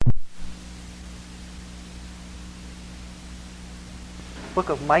book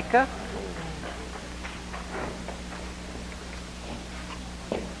of Micah.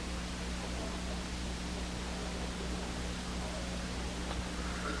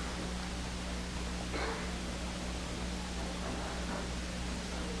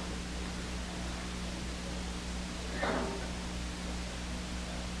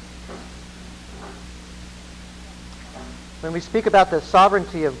 When we speak about the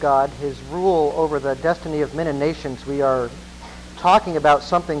sovereignty of God, His rule over the destiny of men and nations, we are talking about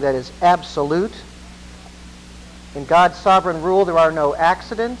something that is absolute. In God's sovereign rule, there are no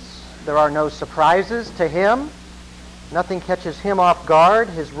accidents. There are no surprises to Him. Nothing catches Him off guard.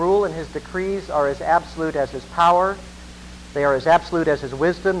 His rule and His decrees are as absolute as His power. They are as absolute as His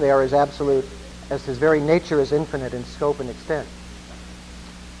wisdom. They are as absolute as His very nature is infinite in scope and extent.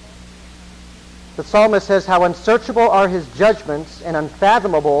 The psalmist says, how unsearchable are His judgments and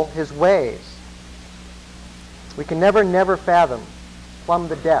unfathomable His ways. We can never fathom, plumb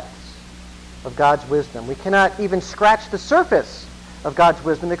the depths of God's wisdom. We cannot even scratch the surface of God's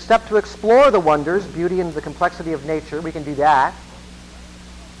wisdom except to explore the wonders, beauty, and the complexity of nature. We can do that.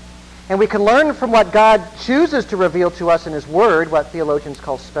 And we can learn from what God chooses to reveal to us in His Word, what theologians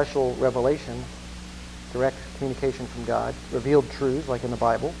call special revelation, direct communication from God, revealed truths like in the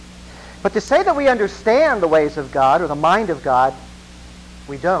Bible. But to say that we understand the ways of God or the mind of God,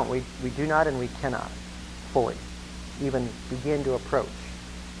 we don't. We do not and we cannot fully even begin to approach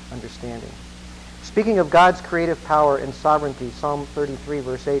understanding. Speaking of God's creative power and sovereignty, Psalm 33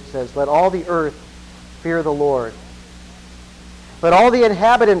 verse 8 says, let all the earth fear the Lord. Let all the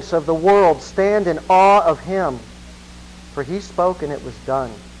inhabitants of the world stand in awe of Him. For He spoke and it was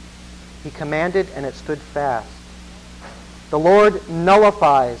done. He commanded and it stood fast. The Lord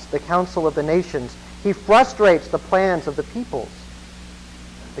nullifies the counsel of the nations. He frustrates the plans of the peoples.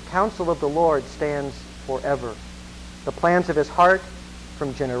 The counsel of the Lord stands forever. The plans of His heart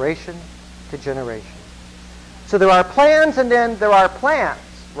from generation to generation. So there are plans and then there are plans,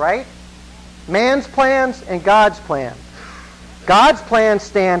 right? Man's plans and God's plans. God's plans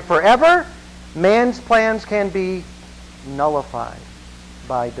stand forever. Man's plans can be nullified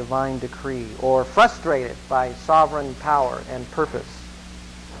by divine decree or frustrated by sovereign power and purpose.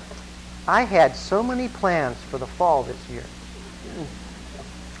 I had so many plans for the fall this year.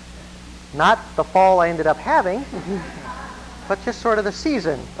 Not the fall I ended up having, but just sort of the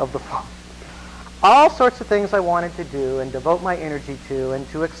season of the fall. All sorts of things I wanted to do and devote my energy to and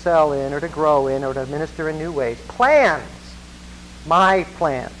to excel in or to grow in or to minister in new ways. Plans. My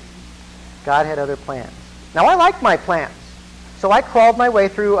plans. God had other plans. Now I liked my plans. So I crawled my way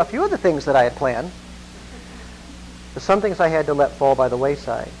through a few of the things that I had planned. But some things I had to let fall by the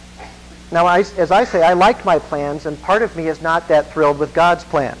wayside. Now, as I say, I liked my plans, and part of me is not that thrilled with God's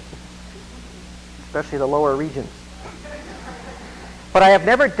plan, especially the lower regions. But I have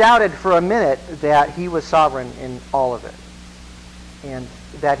never doubted for a minute that He was sovereign in all of it, and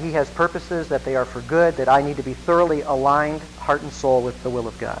that He has purposes, that they are for good, that I need to be thoroughly aligned, heart and soul, with the will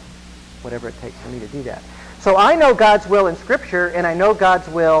of God, whatever it takes for me to do that. So I know God's will in Scripture, and I know God's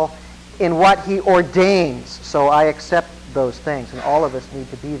will in what He ordains. So I accept those things, and all of us need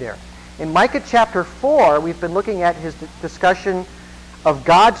to be there. In Micah chapter 4, we've been looking at his discussion of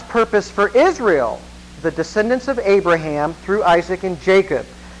God's purpose for Israel, the descendants of Abraham through Isaac and Jacob.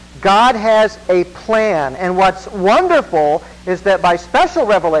 God has a plan, and what's wonderful is that by special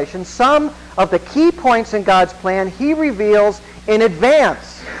revelation, some of the key points in God's plan He reveals in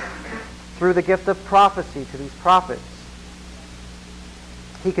advance through the gift of prophecy to these prophets.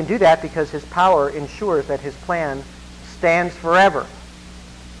 He can do that because His power ensures that His plan stands forever.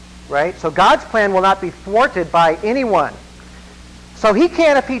 Right? So God's plan will not be thwarted by anyone. So He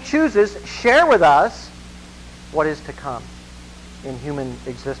can, if He chooses, share with us what is to come in human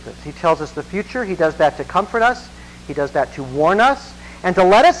existence. He tells us the future. He does that to comfort us. He does that to warn us and to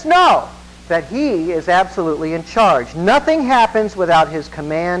let us know that He is absolutely in charge. Nothing happens without His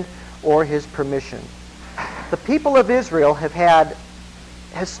command or His permission. The people of Israel have had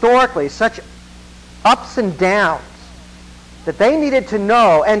historically such ups and downs that they needed to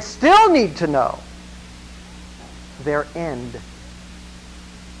know, and still need to know, their end.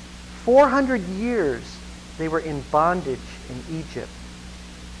 400 years they were in bondage in Egypt.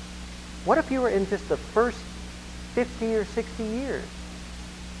 What if you were in just the first 50 or 60 years?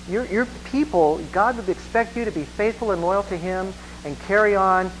 Your people, God would expect you to be faithful and loyal to Him and carry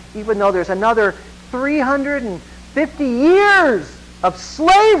on, even though there's another 350 years of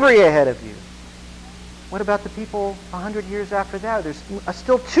slavery ahead of you. What about the people 100 years after that? There's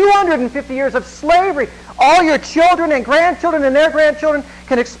still 250 years of slavery. All your children and grandchildren and their grandchildren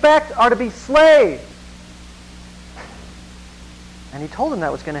can expect are to be slaves. And he told them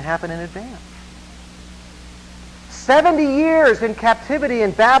that was going to happen in advance. 70 years in captivity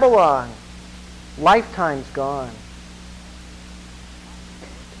in Babylon. Lifetimes gone.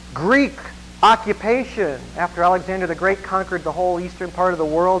 Greek occupation after Alexander the Great conquered the whole eastern part of the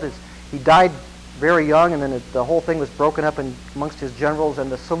world. He died very young, and then the whole thing was broken up amongst his generals,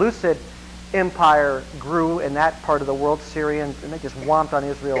 and the Seleucid Empire grew in that part of the world, Syria, and they just whomped on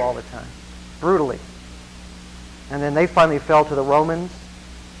Israel all the time, brutally. And then they finally fell to the Romans,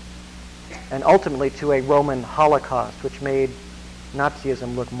 and ultimately to a Roman Holocaust, which made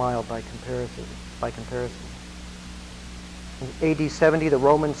Nazism look mild by comparison. In AD 70, the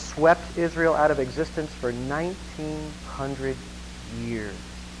Romans swept Israel out of existence for 1,900 years.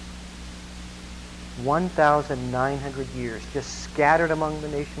 1,900 years, just scattered among the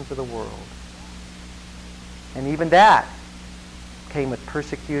nations of the world. And even that came with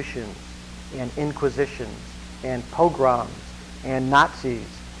persecutions and inquisitions and pogroms and Nazis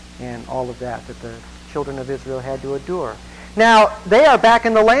and all of that the children of Israel had to endure. Now, they are back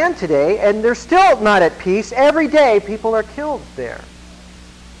in the land today, and they're still not at peace. Every day, people are killed there.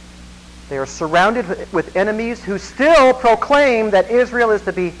 They are surrounded with enemies who still proclaim that Israel is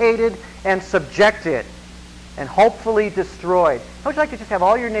to be hated and subjected and hopefully destroyed. How would you like to just have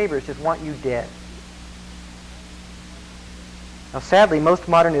all your neighbors just want you dead? Now, sadly, most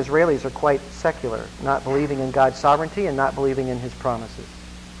modern Israelis are quite secular, not believing in God's sovereignty and not believing in His promises.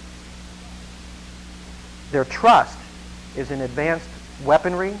 Their trust is in advanced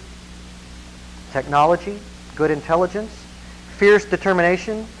weaponry, technology, good intelligence, fierce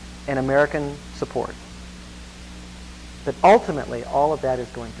determination, and American support. But ultimately, all of that is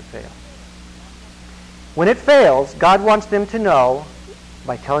going to fail. When it fails, God wants them to know,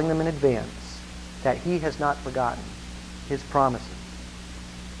 by telling them in advance, that He has not forgotten His promises.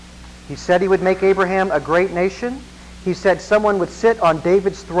 He said He would make Abraham a great nation. He said someone would sit on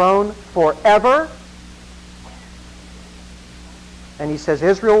David's throne forever. And He says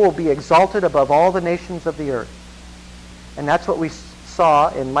Israel will be exalted above all the nations of the earth. And that's what we saw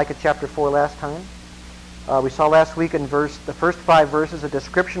in Micah chapter 4 last time. We saw last week in the first 5 verses a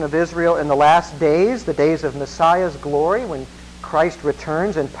description of Israel in the last days, the days of Messiah's glory, when Christ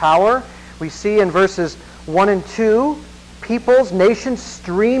returns in power. We see in verses 1 and 2, peoples, nations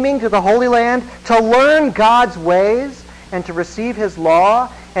streaming to the Holy Land to learn God's ways and to receive His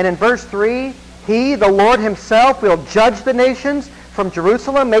law. And in verse 3, He, the Lord Himself, will judge the nations from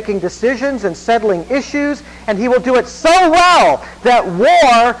Jerusalem, making decisions and settling issues, and He will do it so well that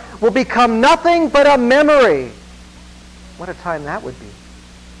war will become nothing but a memory. What a time that would be.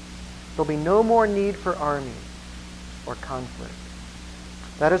 There'll be no more need for armies or conflict.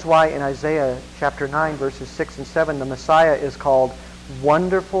 That is why in Isaiah chapter 9, verses 6 and 7, the Messiah is called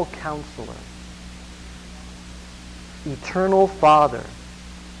Wonderful Counselor, Eternal Father,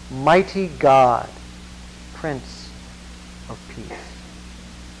 Mighty God, Prince of Peace.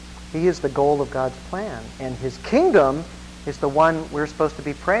 He is the goal of God's plan, and His kingdom is the one we're supposed to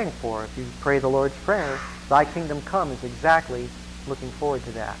be praying for. If you pray the Lord's Prayer, Thy kingdom come is exactly looking forward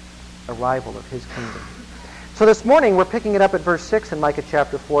to that arrival of His kingdom. So this morning we're picking it up at verse 6 in Micah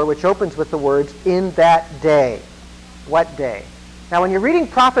chapter 4, which opens with the words, in that day. What day? Now when you're reading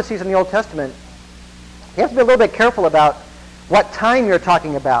prophecies in the Old Testament, you have to be a little bit careful about what time you're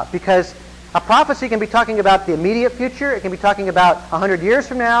talking about, because a prophecy can be talking about the immediate future, it can be talking about 100 years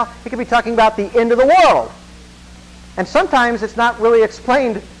from now, it can be talking about the end of the world. And sometimes it's not really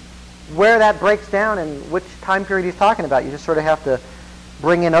explained where that breaks down and which time period he's talking about. You just sort of have to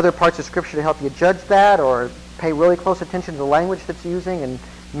bring in other parts of Scripture to help you judge that, or pay really close attention to the language that's using and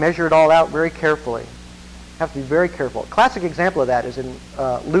measure it all out very carefully. You have to be very careful. A classic example of that is in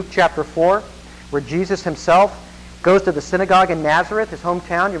Luke chapter 4, where Jesus Himself goes to the synagogue in Nazareth, his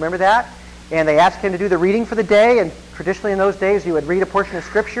hometown. You remember that? And they ask Him to do the reading for the day, and traditionally in those days you would read a portion of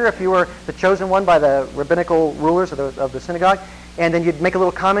Scripture if you were the chosen one by the rabbinical rulers of the synagogue, and then you'd make a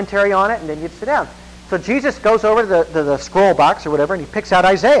little commentary on it, and then you'd sit down. So Jesus goes over to the scroll box or whatever, and He picks out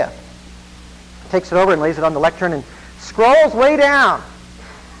Isaiah, takes it over and lays it on the lectern, and scrolls way down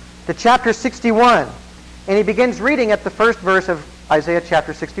to chapter 61. And He begins reading at the first verse of Isaiah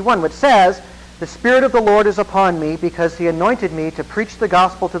chapter 61, which says, "The Spirit of the Lord is upon me, because He anointed me to preach the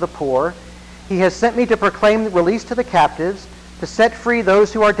gospel to the poor. He has sent me to proclaim release to the captives, to set free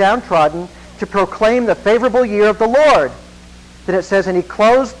those who are downtrodden, to proclaim the favorable year of the Lord." Then it says, "And He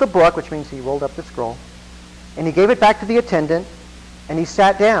closed the book," which means He rolled up the scroll, "and He gave it back to the attendant, and He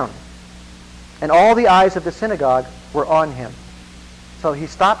sat down. And all the eyes of the synagogue were on Him." So He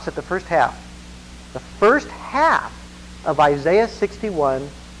stops at the first half. The first half of Isaiah 61,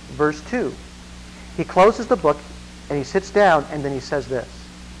 verse 2. He closes the book, And he sits down, and then he says this: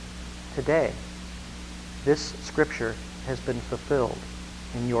 today, this scripture has been fulfilled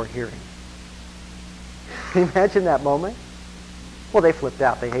in your hearing. Can you imagine that moment? Well, they flipped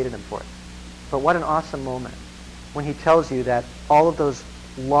out. They hated him for it. But what an awesome moment when he tells you that all of those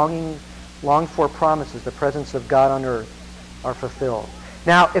longed-for promises, the presence of God on earth, are fulfilled.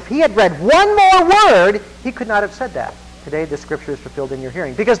 Now, if he had read one more word, he could not have said that. Today the scripture is fulfilled in your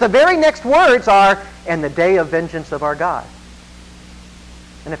hearing. Because the very next words are, and the day of vengeance of our God.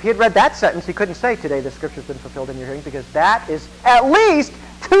 And if he had read that sentence, he couldn't say, today the scripture has been fulfilled in your hearing, because that is at least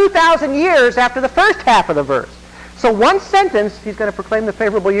 2,000 years after the first half of the verse. So one sentence, he's going to proclaim the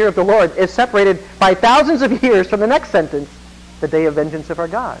favorable year of the Lord, is separated by thousands of years from the next sentence, the day of vengeance of our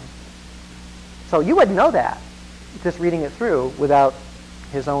God. So you wouldn't know that, just reading it through without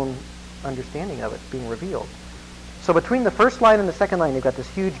his own understanding of it being revealed. So between the first line and the second line, you've got this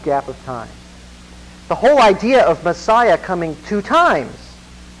huge gap of time. The whole idea of Messiah coming 2 times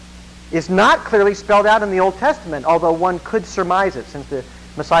is not clearly spelled out in the Old Testament, although one could surmise it, since the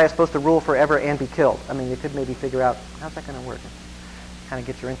Messiah is supposed to rule forever and be killed. I mean, you could maybe figure out, how's that going to work? Kind of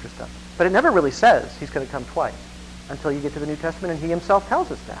get your interest up. But it never really says he's going to come twice until you get to the New Testament, and he himself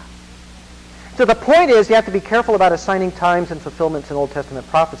tells us that. So the point is, you have to be careful about assigning times and fulfillments in Old Testament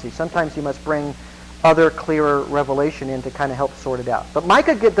prophecy. Sometimes you must bring other clearer revelation in to kind of help sort it out. But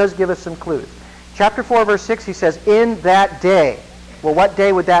Micah does give us some clues. Chapter 4, verse 6, he says, in that day. Well, what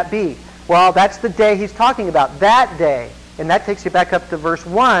day would that be? Well, that's the day he's talking about, that day. And that takes you back up to verse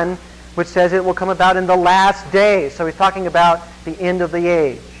 1, which says it will come about in the last days. So he's talking about the end of the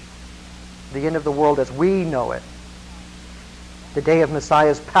age, the end of the world as we know it, the day of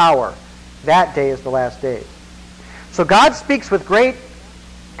Messiah's power. That day is the last days. So God speaks with great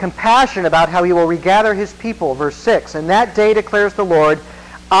compassion about how he will regather his people. Verse 6, and that day declares the Lord,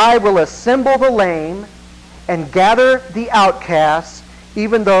 I will assemble the lame and gather the outcasts,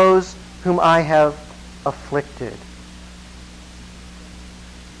 even those whom I have afflicted.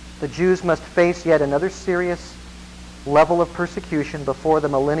 The Jews must face yet another serious level of persecution before the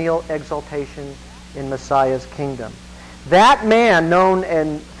millennial exaltation in Messiah's kingdom. That man, known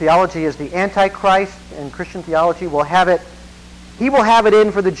in theology as the Antichrist, in Christian theology, will have it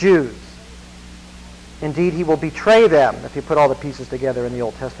in for the Jews. Indeed, he will betray them, if you put all the pieces together in the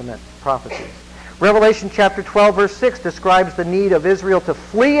Old Testament prophecies. Revelation chapter 12, verse 6 describes the need of Israel to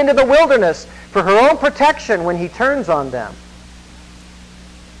flee into the wilderness for her own protection when he turns on them.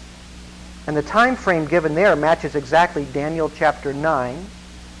 And the time frame given there matches exactly Daniel chapter 9,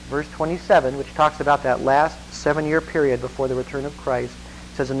 verse 27, which talks about that last 7-year period before the return of Christ.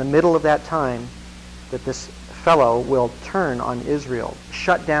 It says in the middle of that time that this fellow will turn on Israel,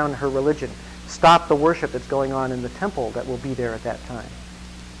 shut down her religion, stop the worship that's going on in the temple that will be there at that time.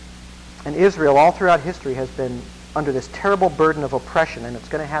 And Israel, all throughout history, has been under this terrible burden of oppression, and it's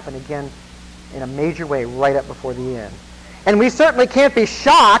going to happen again in a major way right up before the end. And we certainly can't be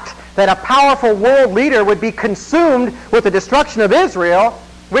shocked that a powerful world leader would be consumed with the destruction of Israel.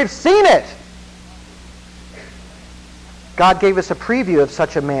 We've seen it. God gave us a preview of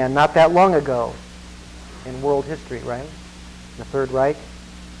such a man not that long ago in world history, right? The Third Reich.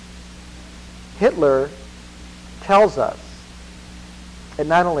 Hitler tells us it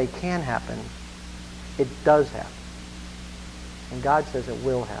not only can happen, it does happen. And God says it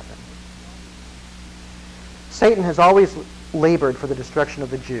will happen. Satan has always labored for the destruction of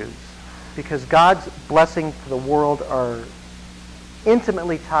the Jews because God's blessing for the world are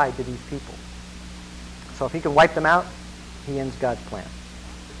intimately tied to these people. So if he can wipe them out, he ends God's plan.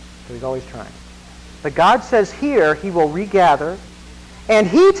 So he's always trying. But God says here he will regather, and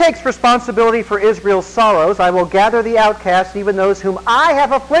he takes responsibility for Israel's sorrows. I will gather the outcasts, even those whom I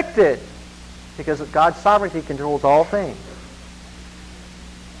have afflicted, because God's sovereignty controls all things.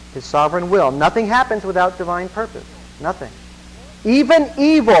 His sovereign will. Nothing happens without divine purpose. Nothing. Even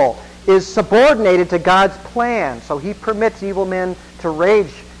evil is subordinated to God's plan. So he permits evil men to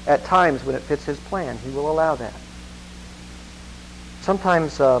rage at times when it fits his plan. He will allow that.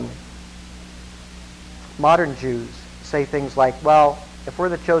 Sometimes modern Jews say things like, well, if we're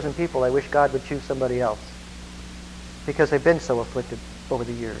the chosen people, I wish God would choose somebody else, because they've been so afflicted over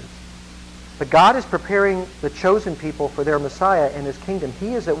the years. But God is preparing the chosen people for their Messiah and his kingdom.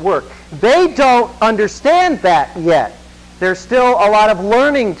 He is at work. They don't understand that yet. There's still a lot of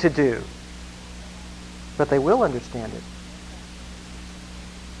learning to do. But they will understand it.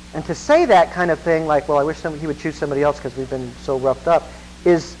 And to say that kind of thing, like, well, I wish he would choose somebody else because we've been so roughed up,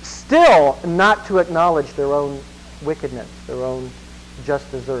 is still not to acknowledge their own wickedness, their own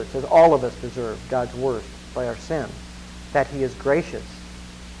just deserts, as all of us deserve God's worst by our sin, that he is gracious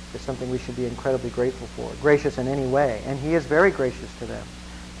is something we should be incredibly grateful for. Gracious in any way. And he is very gracious to them.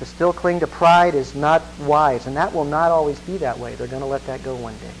 To still cling to pride is not wise, and that will not always be that way. They're going to let that go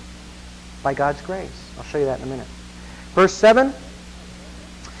one day. By God's grace. I'll show you that in a minute. Verse 7.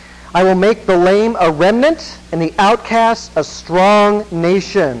 I will make the lame a remnant, and the outcasts a strong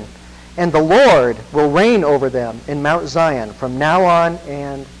nation. And the Lord will reign over them in Mount Zion from now on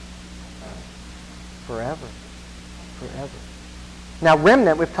and forever. Forever. Now,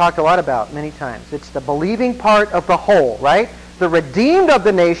 remnant we've talked a lot about many times. It's the believing part of the whole, right? The redeemed of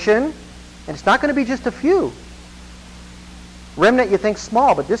the nation, and it's not going to be just a few. Remnant you think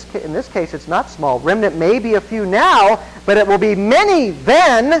small, but in this case it's not small. Remnant may be a few now, but it will be many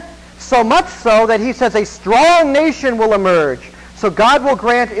then, so much so that he says a strong nation will emerge. So God will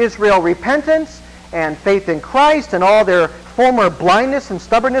grant Israel repentance and faith in Christ, and all their former blindness and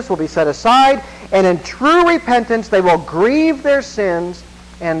stubbornness will be set aside, and in true repentance they will grieve their sins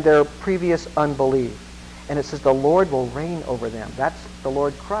and their previous unbelief. And it says the Lord will reign over them. That's the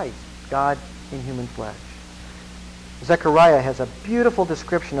Lord Christ, God in human flesh. Zechariah has a beautiful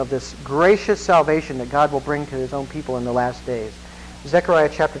description of this gracious salvation that God will bring to his own people in the last days. Zechariah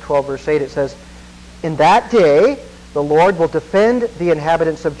chapter 12, verse 8, it says, in that day the Lord will defend the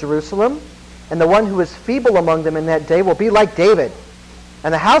inhabitants of Jerusalem, and the one who is feeble among them in that day will be like David.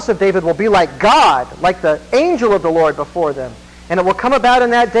 And the house of David will be like God, like the angel of the Lord before them. And it will come about in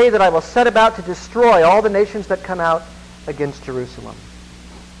that day that I will set about to destroy all the nations that come out against Jerusalem.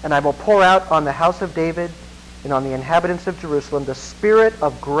 And I will pour out on the house of David and on the inhabitants of Jerusalem the spirit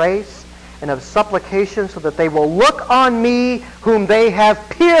of grace and of supplication, so that they will look on me whom they have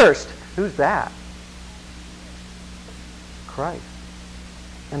pierced. Who's that? Christ.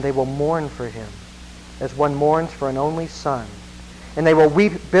 And they will mourn for him, as one mourns for an only son. And they will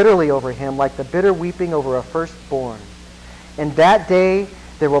weep bitterly over him, like the bitter weeping over a firstborn. In that day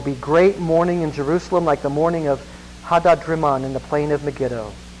there will be great mourning in Jerusalem, like the mourning of Hadadrimmon in the plain of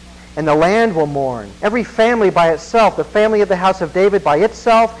Megiddo. And the land will mourn, every family by itself, the family of the house of David by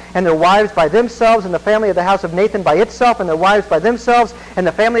itself, and their wives by themselves, and the family of the house of Nathan by itself, and their wives by themselves, and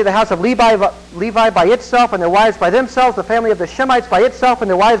the family of the house of Levi by itself, and their wives by themselves, the family of the Shemites by itself, and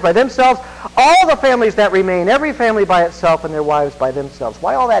their wives by themselves, all the families that remain, every family by itself, and their wives by themselves.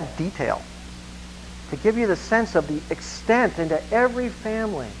 Why all that detail? To give you the sense of the extent into every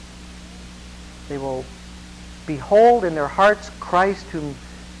family. They will behold in their hearts Christ whom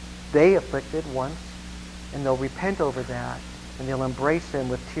they afflicted once, and they'll repent over that, and they'll embrace him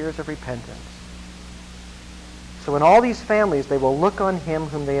with tears of repentance. So in all these families, they will look on him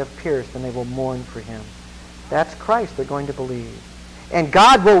whom they have pierced, and they will mourn for him. That's Christ they're going to believe. And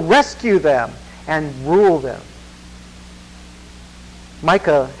God will rescue them and rule them.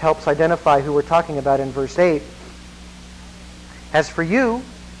 Micah helps identify who we're talking about in verse 8. As for you,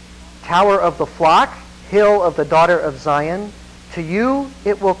 tower of the flock, hill of the daughter of Zion, to you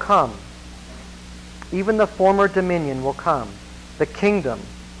it will come. Even the former dominion will come. The kingdom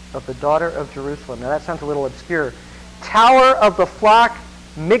of the daughter of Jerusalem. Now that sounds a little obscure. Tower of the flock,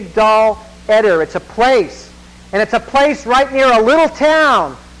 Migdal Eder. It's a place. And it's a place right near a little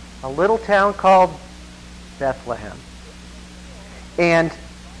town. A little town called Bethlehem. And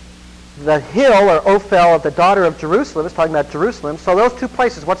the hill, or Ophel, of the daughter of Jerusalem, is talking about Jerusalem. So those two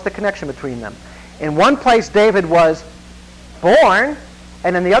places, what's the connection between them? In one place, David was born,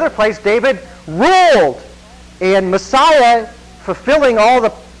 and in the other place, David ruled. And Messiah, fulfilling all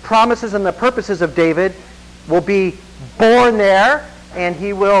the promises and the purposes of David, will be born there, and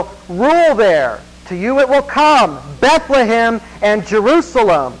he will rule there. To you it will come, Bethlehem and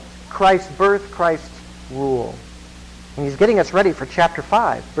Jerusalem. Christ's birth, Christ's rule. And he's getting us ready for chapter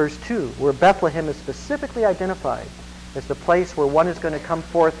 5, verse 2, where Bethlehem is specifically identified as the place where one is going to come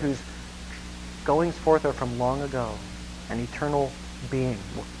forth whose goings forth are from long ago. An eternal being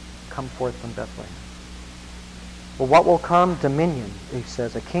will come forth from Bethlehem. Well, what will come? Dominion, he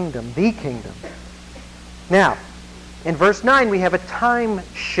says, a kingdom, the kingdom. Now, in verse 9, we have a time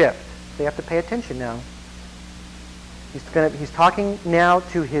shift. So you have to pay attention now. He's talking now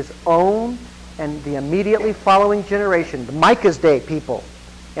to his own and the immediately following generation, the Micah's day people,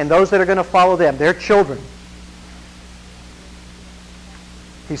 and those that are going to follow them, their children.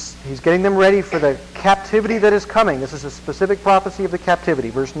 He's getting them ready for the captivity that is coming. This is a specific prophecy of the captivity,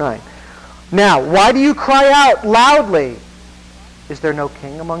 verse 9. Now, why do you cry out loudly? Is there no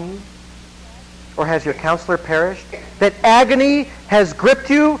king among you? Or has your counselor perished? That agony has gripped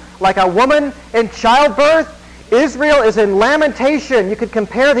you like a woman in childbirth? Israel is in lamentation. You could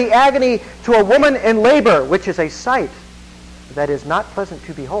compare the agony to a woman in labor, which is a sight that is not pleasant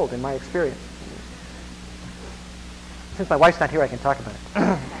to behold in my experience. Since my wife's not here, I can talk about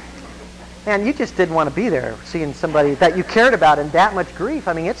it. man, you just didn't want to be there, seeing somebody that you cared about in that much grief.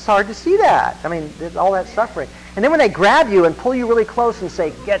 I mean, it's hard to see that. I mean, all that suffering. And then when they grab you and pull you really close and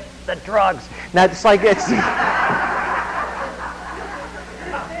say, get the drugs. Now, it's like, it's...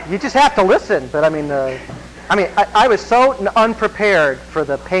 you just have to listen. But I mean, I was so unprepared for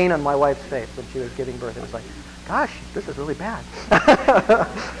the pain on my wife's face when she was giving birth. It was like, gosh, this is really bad.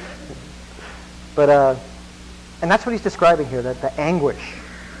 But, and that's what he's describing here, that the anguish.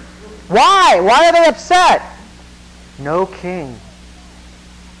 Why? Why are they upset? No king.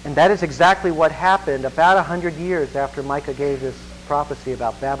 And that is exactly what happened about 100 years after Micah gave this prophecy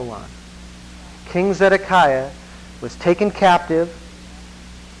about Babylon. King Zedekiah was taken captive,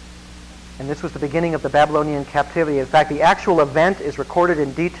 and this was the beginning of the Babylonian captivity. In fact, the actual event is recorded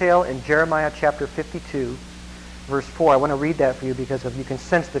in detail in Jeremiah chapter 52, verse 4. I want to read that for you because you can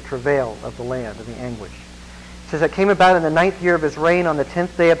sense the travail of the land and the anguish. It says, it came about in the 9th year of his reign on the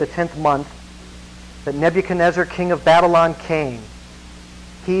 10th day of the 10th month that Nebuchadnezzar, king of Babylon, came,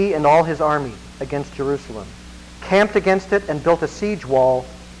 he and all his army, against Jerusalem, camped against it and built a siege wall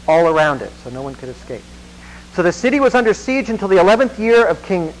all around it so no one could escape. So the city was under siege until the 11th year of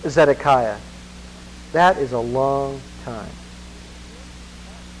King Zedekiah. That is a long time.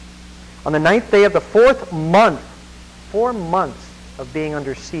 On the 9th day of the 4th month, 4 months of being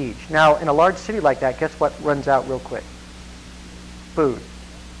under siege. Now, in a large city like that, guess what runs out real quick? Food.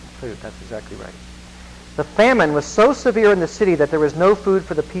 Food, that's exactly right. The famine was so severe in the city that there was no food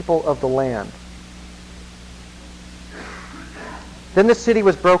for the people of the land. Then the city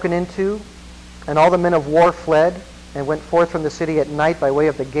was broken into, and all the men of war fled and went forth from the city at night by way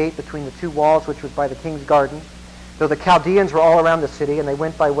of the gate between the two walls, which was by the king's garden, though the Chaldeans were all around the city, and they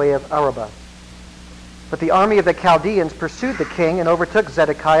went by way of Arabah. But the army of the Chaldeans pursued the king and overtook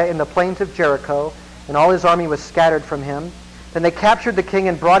Zedekiah in the plains of Jericho, and all his army was scattered from him. Then they captured the king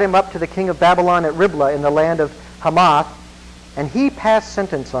and brought him up to the king of Babylon at Riblah in the land of Hamath, and he passed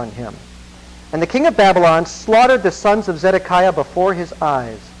sentence on him. And the king of Babylon slaughtered the sons of Zedekiah before his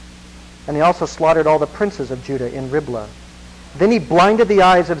eyes, and he also slaughtered all the princes of Judah in Riblah. Then he blinded the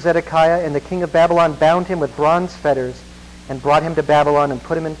eyes of Zedekiah, and the king of Babylon bound him with bronze fetters and brought him to Babylon and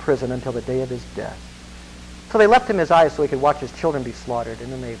put him in prison until the day of his death. So they left him his eyes so he could watch his children be slaughtered,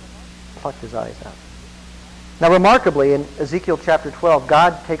 and then they plucked his eyes out. Now, remarkably, in Ezekiel chapter 12,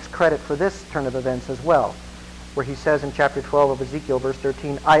 God takes credit for this turn of events as well, where he says in chapter 12 of Ezekiel, verse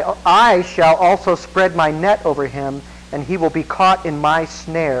 13, I shall also spread my net over him, and he will be caught in my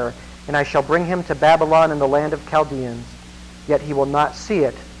snare, and I shall bring him to Babylon in the land of Chaldeans, yet he will not see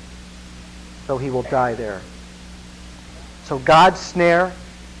it, though he will die there. So God's snare,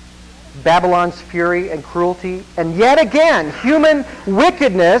 Babylon's fury and cruelty, and yet again, human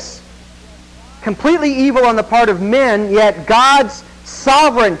wickedness, completely evil on the part of men, yet God's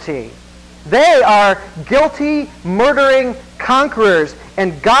sovereignty. They are guilty, murdering conquerors,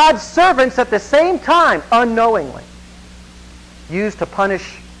 and God's servants at the same time, unknowingly, used to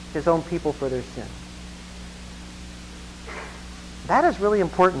punish his own people for their sins. That is really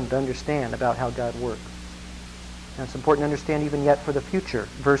important to understand about how God works. And it's important to understand even yet for the future.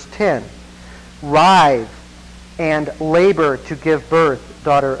 Verse 10, writhe and labor to give birth,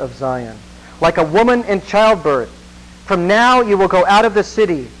 daughter of Zion. Like a woman in childbirth, from now you will go out of the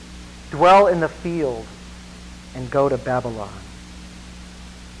city, dwell in the field, and go to Babylon.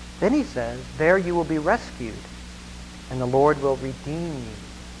 Then he says, there you will be rescued, and the Lord will redeem you.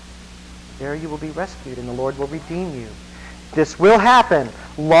 There you will be rescued, and the Lord will redeem you. This will happen.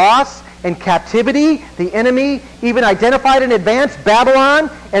 Loss and captivity, the enemy even identified in advance Babylon,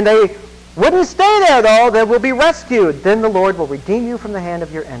 and they wouldn't stay there, though. They will be rescued. Then the Lord will redeem you from the hand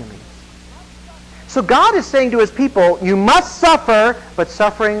of your enemies. So God is saying to his people, you must suffer, but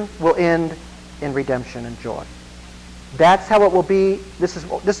suffering will end in redemption and joy. That's how it will be. This is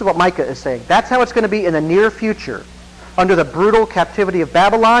what Micah is saying. That's how it's going to be in the near future, under the brutal captivity of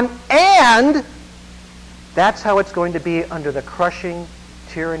Babylon, and that's how it's going to be under the crushing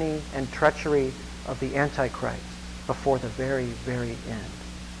tyranny and treachery of the Antichrist before the very, very end.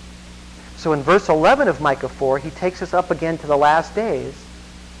 So in verse 11 of Micah 4, he takes us up again to the last days,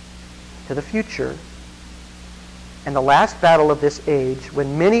 to the future, and the last battle of this age,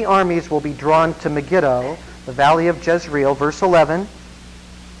 when many armies will be drawn to Megiddo, the valley of Jezreel, verse 11.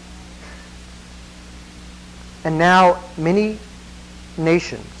 And now many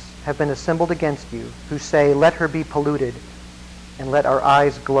nations have been assembled against you, who say, let her be polluted, and let our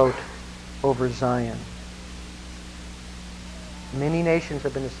eyes gloat over Zion. Many nations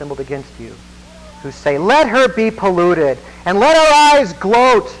have been assembled against you, who say, let her be polluted, and let our eyes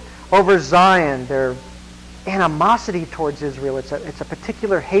gloat over Zion. They're animosity towards Israel. It's a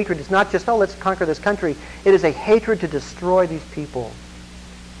particular hatred. It's not just, oh, let's conquer this country. It is a hatred to destroy these people.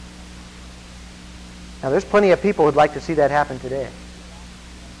 Now, there's plenty of people who'd like to see that happen today,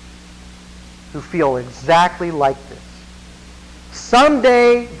 who feel exactly like this.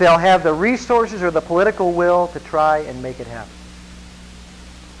 Someday they'll have the resources or the political will to try and make it happen.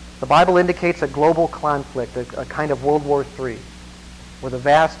 The Bible indicates a global conflict, a kind of World War III, where the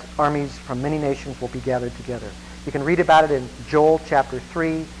vast armies from many nations will be gathered together. You can read about it in Joel chapter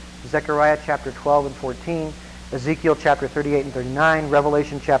 3, Zechariah chapter 12 and 14, Ezekiel chapter 38 and 39,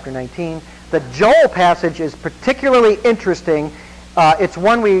 Revelation chapter 19. The Joel passage is particularly interesting. It's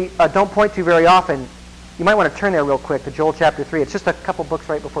one we don't point to very often. You might want to turn there real quick to Joel chapter 3. It's just a couple books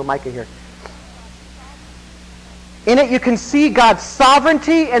right before Micah here. In it you can see God's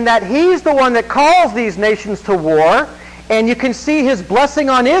sovereignty and that He's the one that calls these nations to war. And you can see His blessing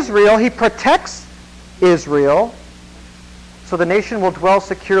on Israel. He protects Israel so the nation will dwell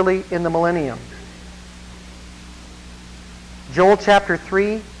securely in the millennium. Joel chapter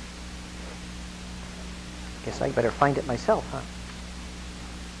 3. Guess I better find it myself, huh?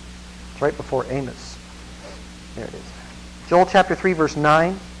 It's right before Amos. There it is. Joel chapter 3, verse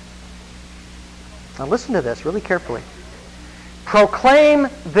 9. Now listen to this really carefully. Proclaim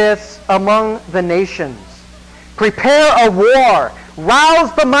this among the nations. Prepare a war.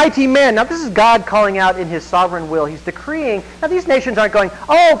 Rouse the mighty men. Now this is God calling out in His sovereign will. He's decreeing. Now these nations aren't going,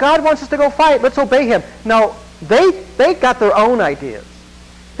 oh, God wants us to go fight. Let's obey Him. No, they got their own ideas.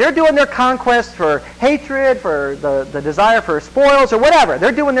 They're doing their conquest for hatred, for the desire for spoils, or whatever.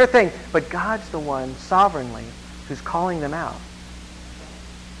 They're doing their thing. But God's the one sovereignly who's calling them out.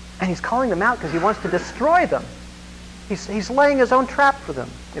 And He's calling them out because He wants to destroy them. He's laying His own trap for them,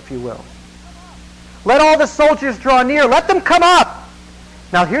 if you will. Let all the soldiers draw near. Let them come up.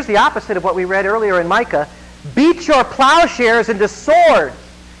 Now here's the opposite of what we read earlier in Micah. Beat your plowshares into swords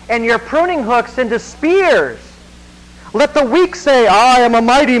and your pruning hooks into spears. Let the weak say, I am a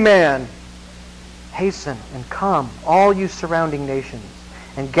mighty man. Hasten and come, all you surrounding nations,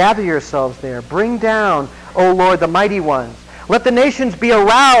 and gather yourselves there. Bring down, O Lord, the mighty ones. Let the nations be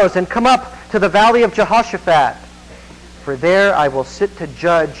aroused and come up to the valley of Jehoshaphat. For there I will sit to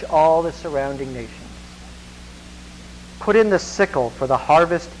judge all the surrounding nations. Put in the sickle, for the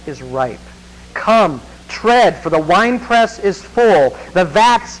harvest is ripe. Come, tread, for the winepress is full. The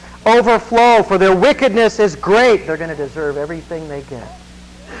vats overflow, for their wickedness is great. They're going to deserve everything they get.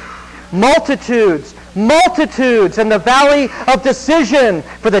 Multitudes, multitudes in the valley of decision,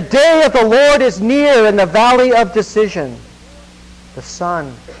 for the day of the Lord is near in the valley of decision. The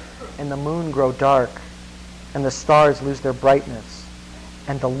sun and the moon grow dark, and the stars lose their brightness.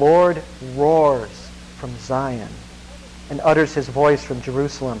 And the Lord roars from Zion and utters His voice from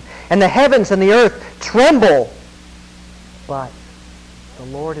Jerusalem. And the heavens and the earth tremble. But the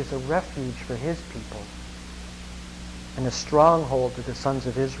Lord is a refuge for His people and a stronghold to the sons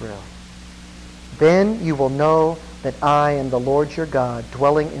of Israel. Then you will know that I am the Lord your God,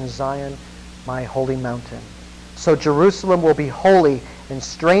 dwelling in Zion, my holy mountain. So Jerusalem will be holy, and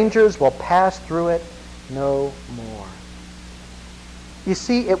strangers will pass through it no more. You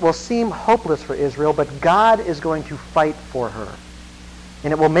see, it will seem hopeless for Israel, but God is going to fight for her.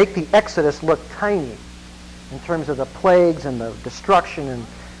 And it will make the Exodus look tiny in terms of the plagues and the destruction and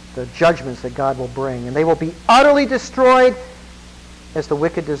the judgments that God will bring. And they will be utterly destroyed as the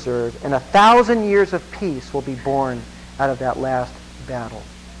wicked deserve. And 1,000 years of peace will be born out of that last battle.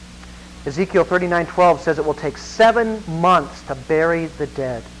 Ezekiel 39:12 says it will take 7 months to bury the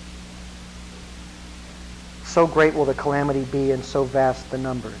dead. So great will the calamity be, and so vast the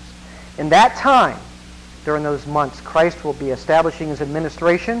numbers. In that time, during those months, Christ will be establishing His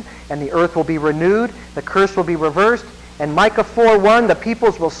administration, and the earth will be renewed, the curse will be reversed, and Micah 4:1, the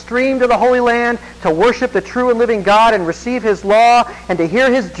peoples will stream to the Holy Land to worship the true and living God and receive His law and to hear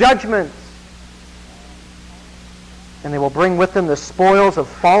His judgments. And they will bring with them the spoils of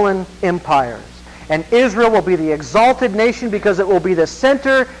fallen empires. And Israel will be the exalted nation because it will be the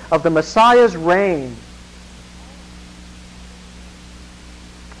center of the Messiah's reign.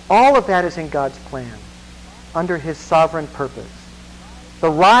 All of that is in God's plan, under His sovereign purpose. The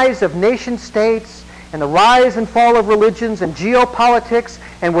rise of nation-states and the rise and fall of religions and geopolitics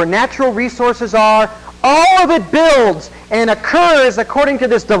and where natural resources are, all of it builds and occurs according to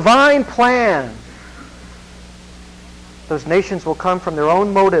this divine plan. Those nations will come from their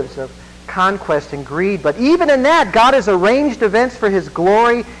own motives of conquest and greed, but even in that, God has arranged events for His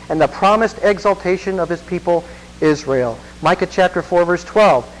glory and the promised exaltation of His people, Israel. Micah chapter 4, verse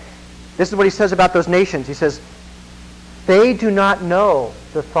 12. This is what he says about those nations. He says, they do not know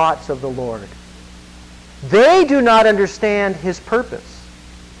the thoughts of the Lord. They do not understand his purpose,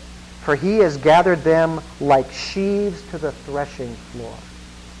 for he has gathered them like sheaves to the threshing floor.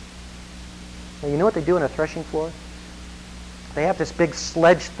 Now, you know what they do in a threshing floor? They have this big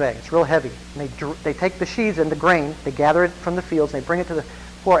sledge thing. It's real heavy. And they take the sheaves and the grain, they gather it from the fields, and they bring it to the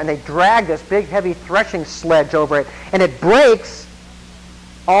floor, and they drag this big, heavy threshing sledge over it, and it breaks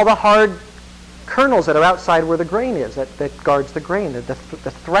all the hard kernels that are outside where the grain is, that guards the grain. The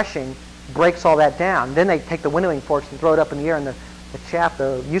threshing breaks all that down. Then they take the winnowing forks and throw it up in the air, and the chaff,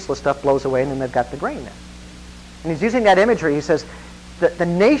 the useless stuff, blows away, and then they've got the grain there. And he's using that imagery. He says, the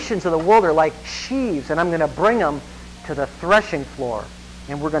nations of the world are like sheaves, and I'm going to bring them to the threshing floor,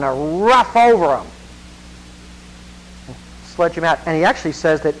 and we're going to rough over them and sledge them out. And he actually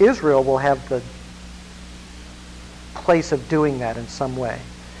says that Israel will have the place of doing that in some way.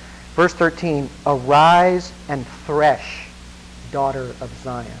 Verse 13, arise and thresh, daughter of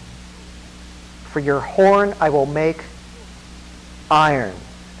Zion. For your horn I will make iron,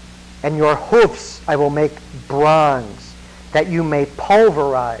 and your hoofs I will make bronze, that you may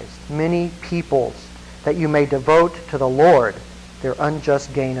pulverize many peoples, that you may devote to the Lord their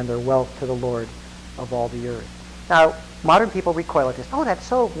unjust gain and their wealth to the Lord of all the earth. Now, modern people recoil at this. Oh, that's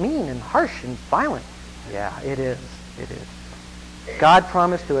so mean and harsh and violent. Yeah, it is. It is. God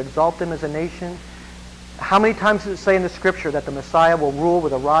promised to exalt them as a nation. How many times does it say in the Scripture that the Messiah will rule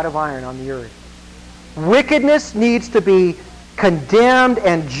with a rod of iron on the earth? Wickedness needs to be condemned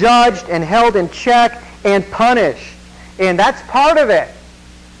and judged and held in check and punished. And that's part of it.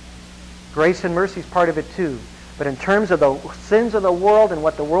 Grace and mercy is part of it too. But in terms of the sins of the world and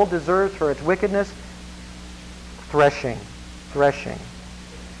what the world deserves for its wickedness, threshing.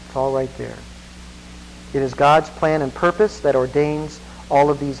 It's all right there. It is God's plan and purpose that ordains all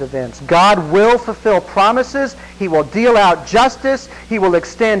of these events. God will fulfill promises. He will deal out justice. He will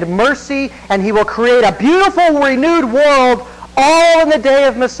extend mercy. And He will create a beautiful, renewed world, all in the day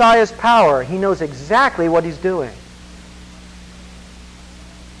of Messiah's power. He knows exactly what He's doing.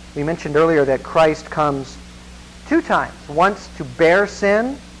 We mentioned earlier that Christ comes 2 times. Once to bear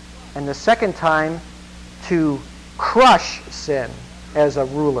sin, and the second time to crush sin as a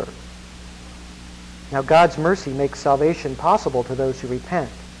ruler. Now, God's mercy makes salvation possible to those who repent.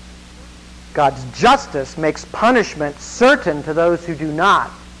 God's justice makes punishment certain to those who do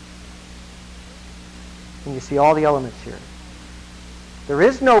not. And you see all the elements here. There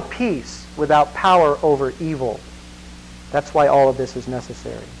is no peace without power over evil. That's why all of this is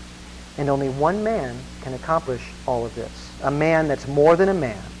necessary. And only one man can accomplish all of this. A man that's more than a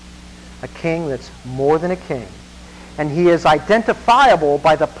man. A king that's more than a king. And he is identifiable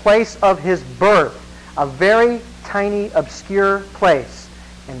by the place of his birth. A very tiny, obscure place.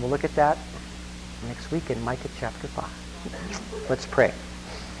 And we'll look at that next week in Micah chapter 5. Let's pray.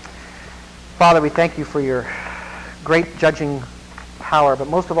 Father, we thank you for your great judging power, but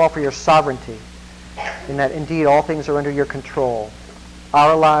most of all for your sovereignty, in that indeed all things are under your control.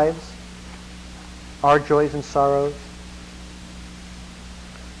 Our lives, our joys and sorrows,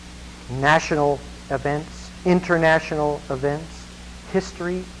 national events, international events,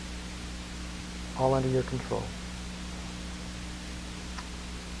 history, all under your control.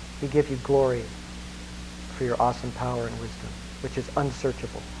 We give you glory for your awesome power and wisdom, which is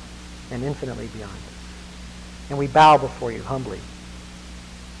unsearchable and infinitely beyond. And we bow before you humbly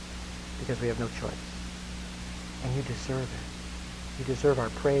because we have no choice. And you deserve it. You deserve our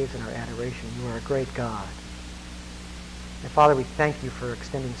praise and our adoration. You are a great God. And Father, we thank you for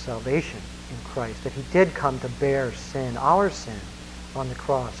extending salvation in Christ, that he did come to bear sin, our sin, on the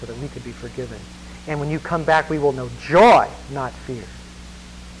cross so that we could be forgiven. And when you come back, we will know joy, not fear.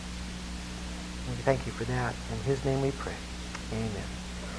 And we thank you for that. In his name we pray. Amen.